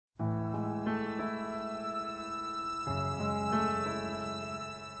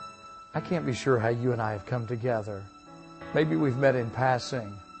I can't be sure how you and I have come together. Maybe we've met in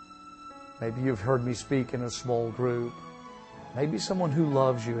passing. Maybe you've heard me speak in a small group. Maybe someone who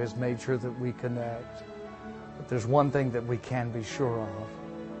loves you has made sure that we connect. But there's one thing that we can be sure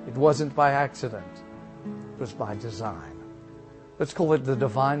of. It wasn't by accident. It was by design. Let's call it the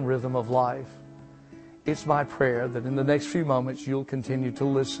divine rhythm of life. It's my prayer that in the next few moments you'll continue to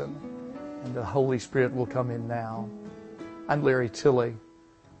listen and the Holy Spirit will come in now. I'm Larry Tilley,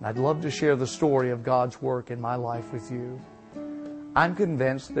 and I'd love to share the story of God's work in my life with you. I'm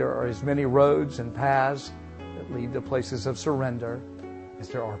convinced there are as many roads and paths that lead to places of surrender as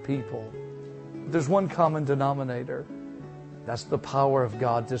there are people. But there's one common denominator. That's the power of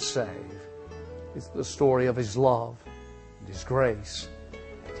God to save. It's the story of His love and His grace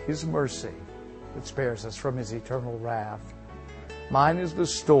and His mercy that spares us from His eternal wrath. Mine is the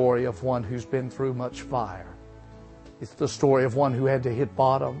story of one who's been through much fire. It's the story of one who had to hit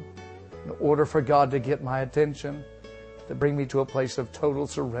bottom in order for God to get my attention, to bring me to a place of total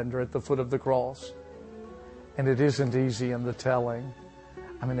surrender at the foot of the cross. And it isn't easy in the telling.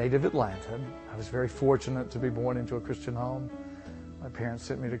 I'm a native Atlantan. I was very fortunate to be born into a Christian home. My parents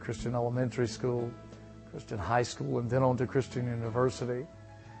sent me to Christian elementary school, Christian high school, and then on to Christian university.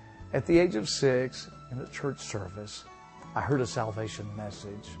 At the age of 6, in a church service, I heard a salvation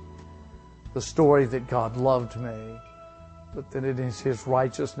message. The story that God loved me, but that in His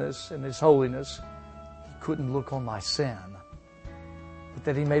righteousness and His holiness, He couldn't look on my sin. But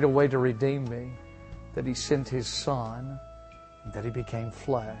that He made a way to redeem me, that He sent His Son, and that He became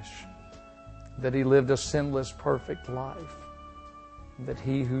flesh, that He lived a sinless, perfect life, and that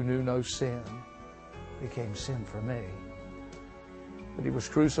He who knew no sin became sin for me. That He was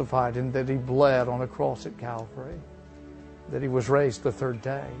crucified and that He bled on a cross at Calvary, that He was raised the third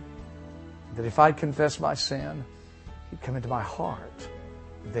day, that if I'd confess my sin, He'd come into my heart,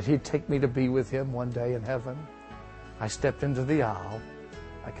 that He'd take me to be with Him one day in heaven. I stepped into the aisle.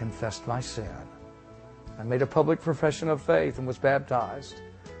 I confessed my sin. I made a public profession of faith and was baptized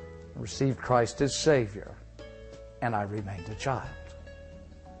and received Christ as Savior, and I remained a child.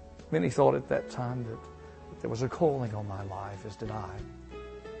 Many thought at that time that there was a calling on my life, as did I.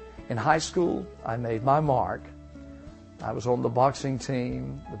 In high school, I made my mark. I was on the boxing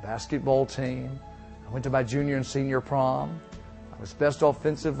team, the basketball team. I went to my junior and senior prom. I was best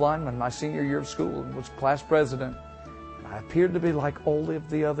offensive lineman my senior year of school and was class president. And I appeared to be like all of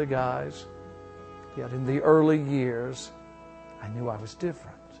the other guys. Yet in the early years, I knew I was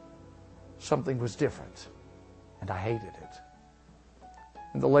different. Something was different, and I hated it.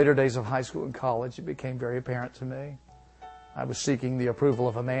 In the later days of high school and college, it became very apparent to me. I was seeking the approval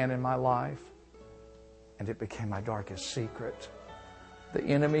of a man in my life, and it became my darkest secret. The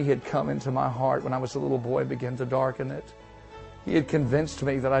enemy had come into my heart when I was a little boy and began to darken it. He had convinced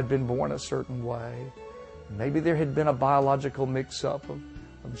me that I'd been born a certain way. Maybe there had been a biological mix-up of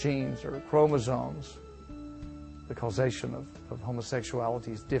genes or chromosomes. The causation of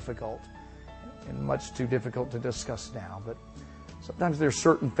homosexuality is difficult and much too difficult to discuss now, but sometimes there's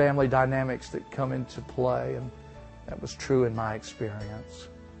certain family dynamics that come into play, and that was true in my experience.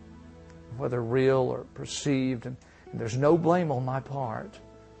 Whether real or perceived, and there's no blame on my part.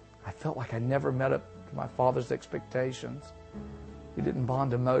 I felt like I never met up to my father's expectations. We didn't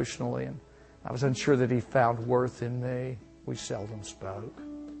bond emotionally, and I was unsure that he found worth in me. We seldom spoke.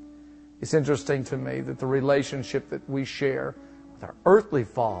 It's interesting to me that the relationship that we share with our earthly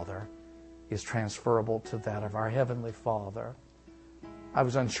father is transferable to that of our heavenly Father. I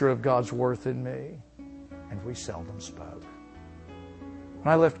was unsure of God's worth in me, and we seldom spoke.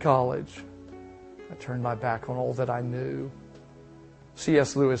 When I left college, I turned my back on all that I knew.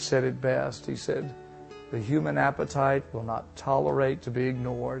 C.S. Lewis said it best. He said, "The human appetite will not tolerate to be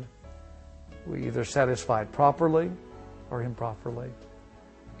ignored. We either satisfy it properly or improperly."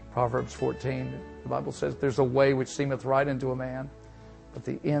 Proverbs 14, the Bible says, "There's a way which seemeth right unto a man, but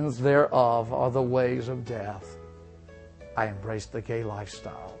the ends thereof are the ways of death." I embraced the gay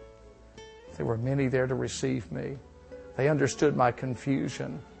lifestyle. There were many there to receive me. They understood my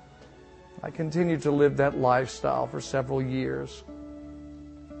confusion. I continued to live that lifestyle for several years.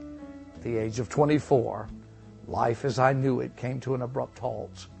 At the age of 24, life as I knew it came to an abrupt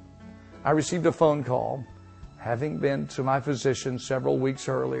halt. I received a phone call. Having been to my physician several weeks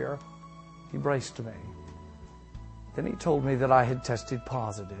earlier, he braced me. Then he told me that I had tested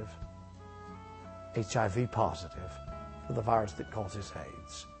positive, HIV positive, for the virus that causes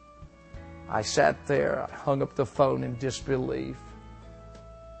AIDS. I sat there, I hung up the phone in disbelief.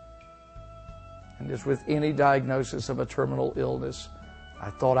 And as with any diagnosis of a terminal illness,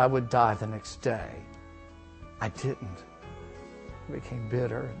 I thought I would die the next day. I didn't. I became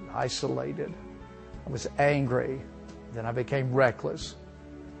bitter and isolated. I was angry. Then I became reckless.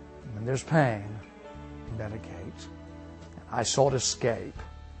 And when there's pain, medicate. And I sought escape.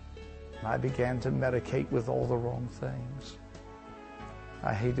 And I began to medicate with all the wrong things.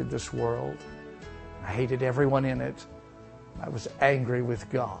 I hated this world. I hated everyone in it. I was angry with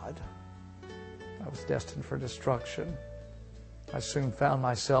God. I was destined for destruction. I soon found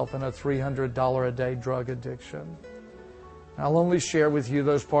myself in a $300 a day drug addiction. I'll only share with you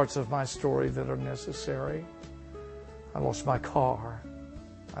those parts of my story that are necessary. I lost my car.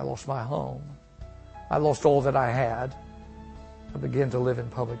 I lost my home. I lost all that I had. I began to live in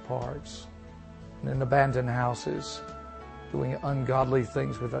public parks and in abandoned houses, doing ungodly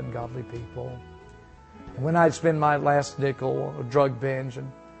things with ungodly people. And when I'd spend my last nickel on a drug binge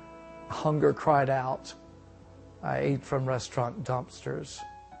and hunger cried out, I ate from restaurant dumpsters.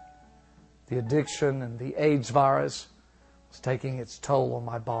 The addiction and the AIDS virus was taking its toll on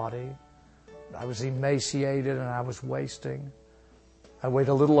my body. I was emaciated and I was wasting. I weighed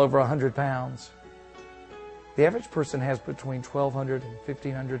a little over 100 pounds. The average person has between 1,200 and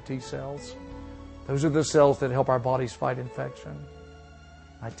 1,500 T cells. Those are the cells that help our bodies fight infection.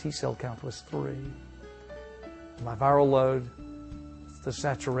 My T cell count was 3. My viral load, the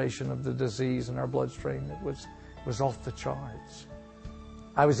saturation of the disease in our bloodstream, it was off the charts.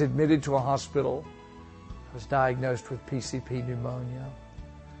 I was admitted to a hospital. I was diagnosed with PCP pneumonia,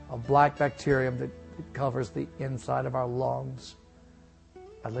 a black bacterium that covers the inside of our lungs.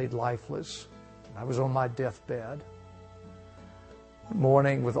 I laid lifeless. I was on my deathbed. One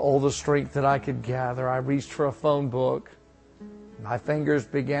morning, with all the strength that I could gather, I reached for a phone book. My fingers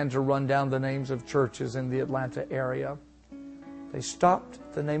began to run down the names of churches in the Atlanta area. They stopped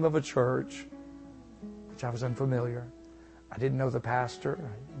at the name of a church, which I was unfamiliar. I didn't know the pastor.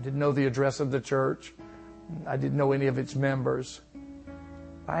 I didn't know the address of the church. I didn't know any of its members.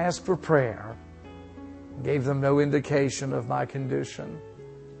 I asked for prayer, gave them no indication of my condition.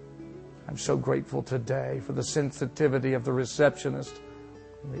 I'm so grateful today for the sensitivity of the receptionist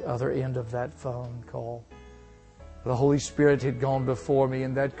on the other end of that phone call. The Holy Spirit had gone before me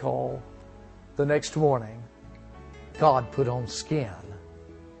in that call. The next morning, God put on skin,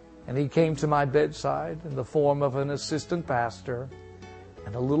 and He came to my bedside in the form of an assistant pastor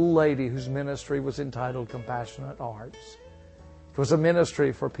and a little lady whose ministry was entitled Compassionate Hearts. It was a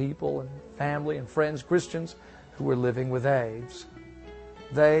ministry for people and family and friends, Christians, who were living with AIDS.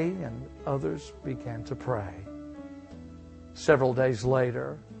 They and others began to pray. Several days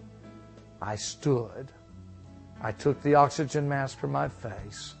later, I stood. I took the oxygen mask from my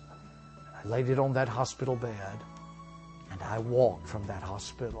face. I laid it on that hospital bed, and I walked from that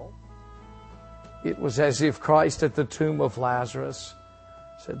hospital. It was as if Christ at the tomb of Lazarus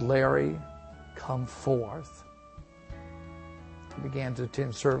said, "Larry, come forth." I began to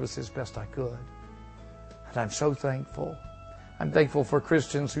attend service as best I could. And I'm so thankful. I'm thankful for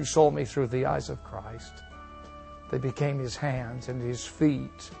Christians who saw me through the eyes of Christ. They became His hands and His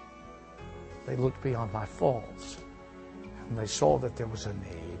feet. They looked beyond my faults, and they saw that there was a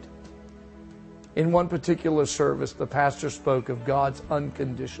need. In one particular service, the pastor spoke of God's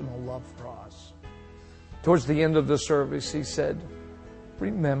unconditional love for us. Towards the end of the service, he said, do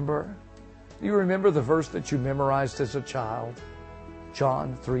you remember the verse that you memorized as a child?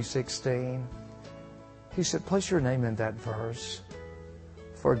 John 3:16. He said, place your name in that verse.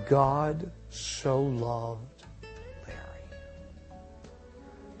 For God so loved Larry.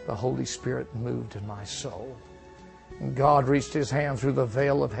 The Holy Spirit moved in my soul. And God reached His hand through the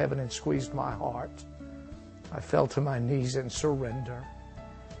veil of heaven and squeezed my heart. I fell to my knees in surrender.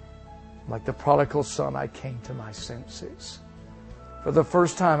 Like the prodigal son, I came to my senses. For the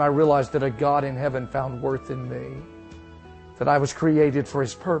first time, I realized that a God in heaven found worth in me, that I was created for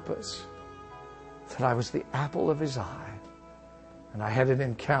His purpose, that I was the apple of His eye, and I had an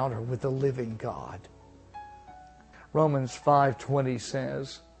encounter with the living God. Romans 5:20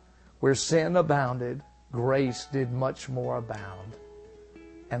 says, where sin abounded, grace did much more abound.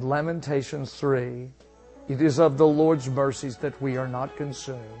 And Lamentations 3, it is of the Lord's mercies that we are not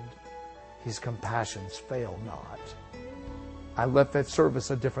consumed. His compassions fail not. I left that service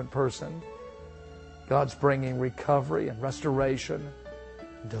a different person. God's bringing recovery and restoration,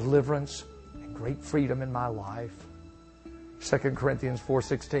 and deliverance, and great freedom in my life. 2 Corinthians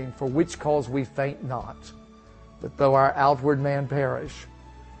 4:16, for which cause we faint not, but though our outward man perish,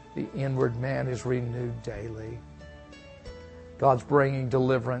 the inward man is renewed daily. God's bringing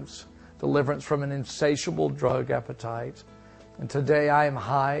deliverance from an insatiable drug appetite. And today I am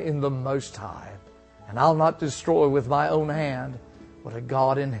high in the Most High, and I'll not destroy with my own hand what a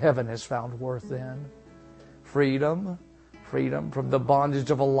God in heaven has found worth in. Freedom freedom from the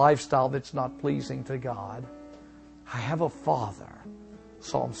bondage of a lifestyle that's not pleasing to God. I have a Father.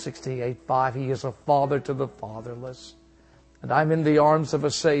 Psalm 68:5, He is a father to the fatherless. And I'm in the arms of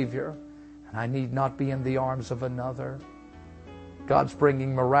a Savior, and I need not be in the arms of another. God's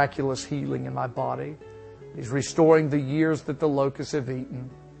bringing miraculous healing in my body. He's restoring the years that the locusts have eaten.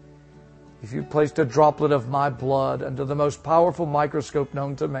 If you placed a droplet of my blood under the most powerful microscope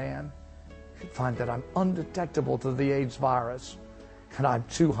known to man, you'd find that I'm undetectable to the AIDS virus, and I'm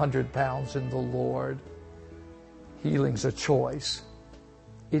 200 pounds in the Lord. Healing's a choice.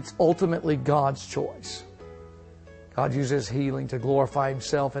 It's ultimately God's choice. God uses healing to glorify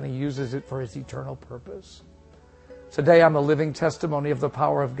Himself, and He uses it for His eternal purpose. Today I'm a living testimony of the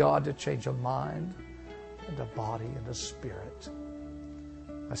power of God to change a mind and a body and a spirit.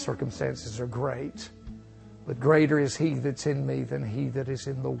 My circumstances are great, but greater is He that's in me than he that is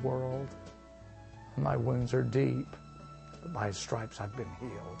in the world. My wounds are deep, but by His stripes I've been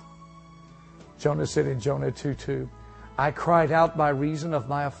healed. Jonah said in Jonah 2:2, I cried out by reason of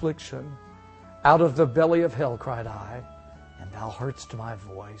my affliction. Out of the belly of hell cried I, and Thou heardst my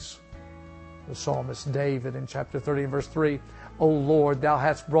voice. The psalmist David in chapter 30 and verse 3, O Lord, Thou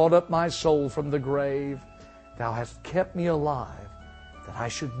hast brought up my soul from the grave. Thou hast kept me alive, that I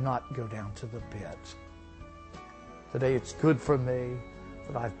should not go down to the pit. Today it's good for me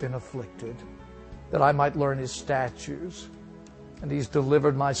that I've been afflicted, that I might learn His statutes. And He's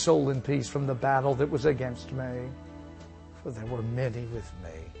delivered my soul in peace from the battle that was against me, for there were many with me.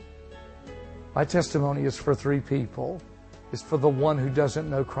 My testimony is for three people. It's for the one who doesn't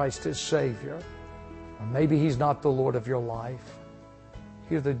know Christ as Savior. Or maybe He's not the Lord of your life.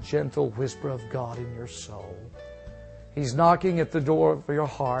 Hear the gentle whisper of God in your soul. He's knocking at the door of your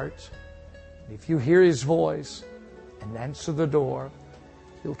heart. And if you hear His voice and answer the door,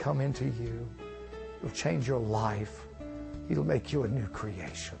 He'll come into you. He'll change your life. He'll make you a new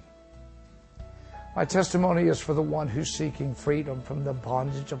creation. My testimony is for the one who's seeking freedom from the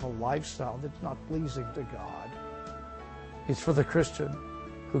bondage of a lifestyle that's not pleasing to God. It's for the Christian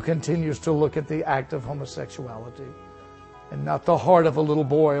who continues to look at the act of homosexuality and not the heart of a little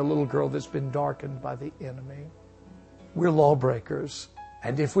boy or little girl that's been darkened by the enemy. We're lawbreakers,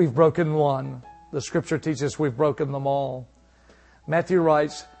 and if we've broken one, the Scripture teaches we've broken them all. Matthew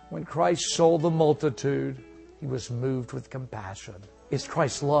writes, when Christ saw the multitude, He was moved with compassion. It's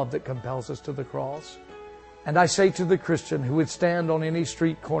Christ's love that compels us to the cross. And I say to the Christian who would stand on any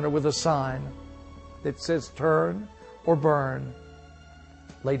street corner with a sign that says turn or burn,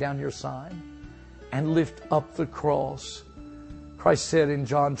 lay down your sign and lift up the cross. Christ said in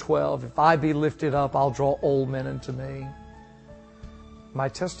John 12, if I be lifted up, I'll draw all men unto me. My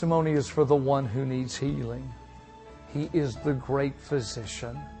testimony is for the one who needs healing. He is the great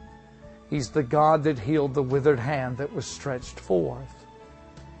physician. He's the God that healed the withered hand that was stretched forth.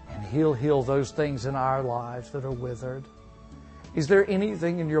 And He'll heal those things in our lives that are withered. Is there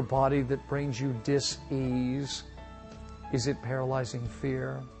anything in your body that brings you dis-ease? Is it paralyzing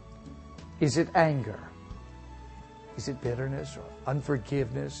fear? Is it anger? Is it bitterness or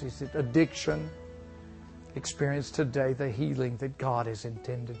unforgiveness? Is it addiction? Experience today the healing that God has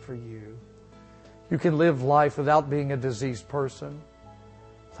intended for you. You can live life without being a diseased person.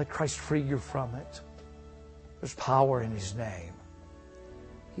 Let Christ free you from it. There's power in His name.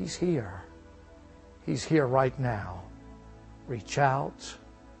 He's here. He's here right now. Reach out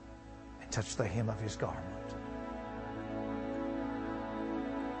and touch the hem of His garment.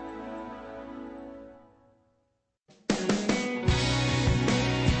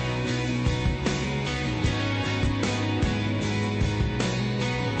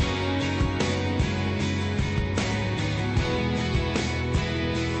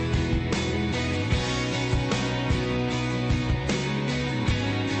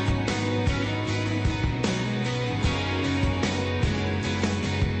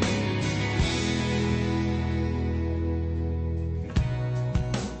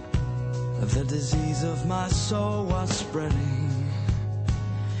 The disease of my soul was spreading,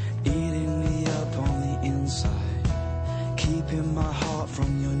 eating me up on the inside, keeping my heart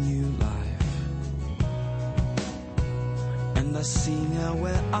from your new life. And I see now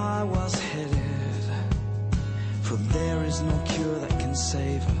where I was headed, for there is no cure that can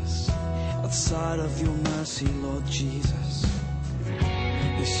save us outside of your mercy, Lord Jesus.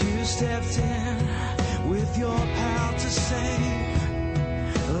 As you stepped in with your power to save,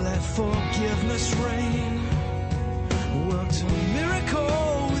 let forgiveness reign, worked a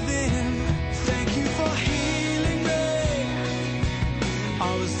miracle within. Thank you for healing me.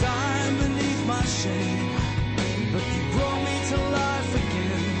 I was dying beneath my shame, but you brought me to life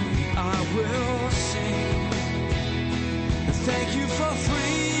again. I will sing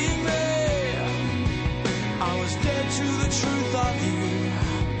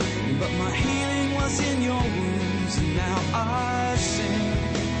in your wounds, and now I sing.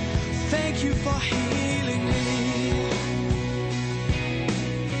 Thank you for healing me.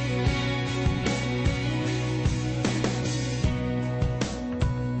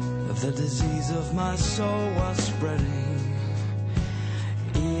 The disease of my soul was spreading,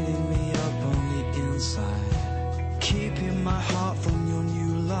 eating me up on the inside, keeping my heart from your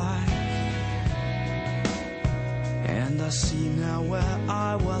new life. And I see now where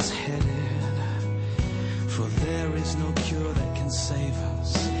I was headed, for there is no cure that can save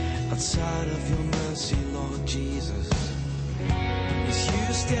us outside of your mercy, Lord Jesus. As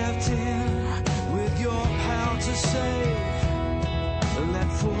you stepped in with your power to save,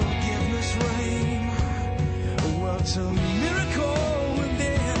 let forgiveness reign, worked a miracle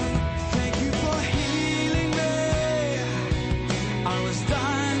within. Thank you for healing me. I was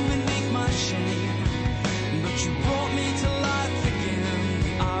dying beneath my shame, but you brought me to life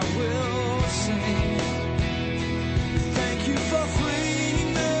again. I will sing. Thank you for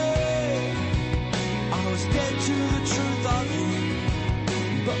freeing me. I was dead to the truth of you,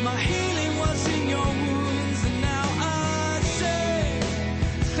 but my healing was in your wounds, and now I say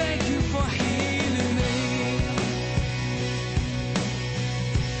thank you for healing me.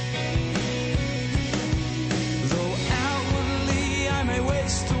 Though outwardly I may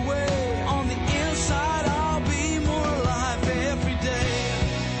waste away, on the inside I'll be more alive every day.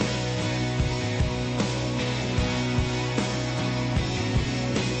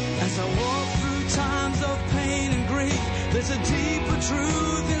 As I walk through times of pain and grief, there's a deeper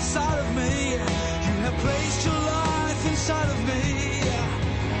truth inside of me. You have placed your life inside of me.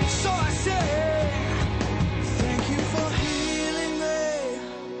 So I say, thank you for healing me.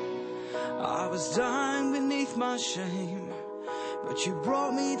 I was dying beneath my shame, but you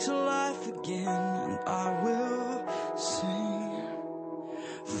brought me to life again, and I will sing.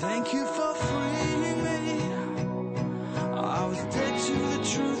 Thank you for freeing me. I was dead to the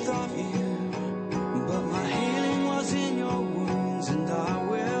truth of you, but my healing was in your wounds, and I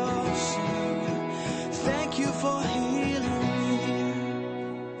will sing. Thank you for healing me.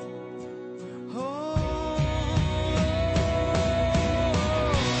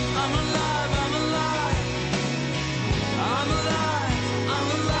 I'm alive, I'm alive. I'm alive, I'm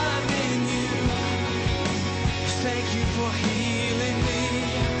alive in you. Thank you for healing me.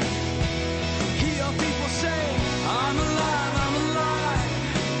 Hear people say, I'm alive, I'm alive.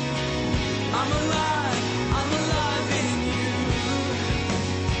 I'm alive, I'm alive in you.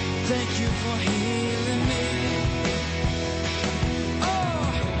 Thank you for healing me. Oh,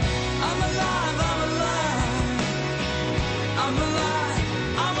 I'm alive, I'm alive. I'm alive,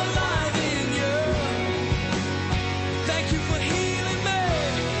 I'm alive in you. Thank you for healing me.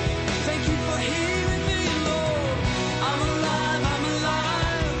 Thank you for healing me, Lord. I'm alive, I'm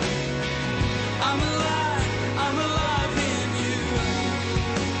alive. I'm alive, I'm alive in you.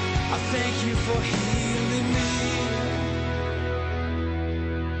 I thank you for healing.